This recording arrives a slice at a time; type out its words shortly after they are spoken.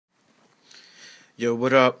Yo,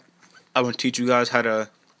 what up? I want to teach you guys how to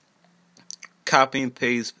copy and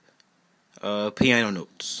paste piano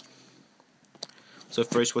notes. So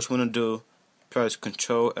first, what you want to do, press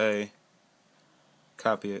Ctrl A,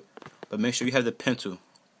 copy it, but make sure you have the pencil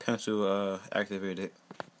activated.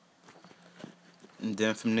 And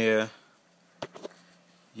then from there,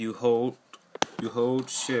 you hold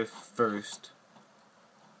Shift first,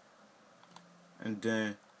 and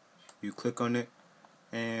then you click on it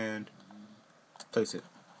and place it.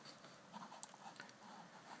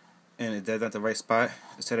 And if that's not the right spot,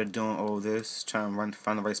 instead of doing all this, trying to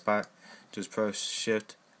find the right spot, just press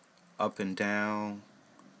Shift up and down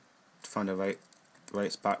to find the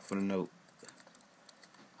right spot for the note.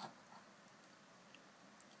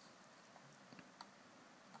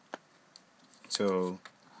 So,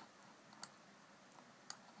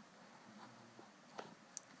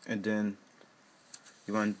 and then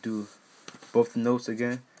you want to do both the notes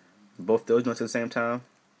again, both those notes at the same time.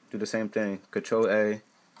 Do the same thing. Ctrl A,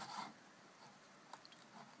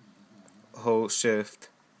 hold Shift,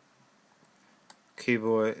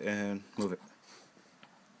 keyboard, and move it.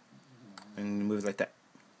 And move it like that.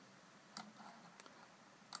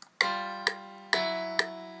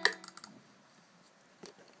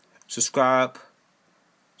 Subscribe,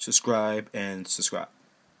 and subscribe.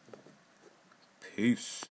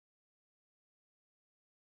 Peace.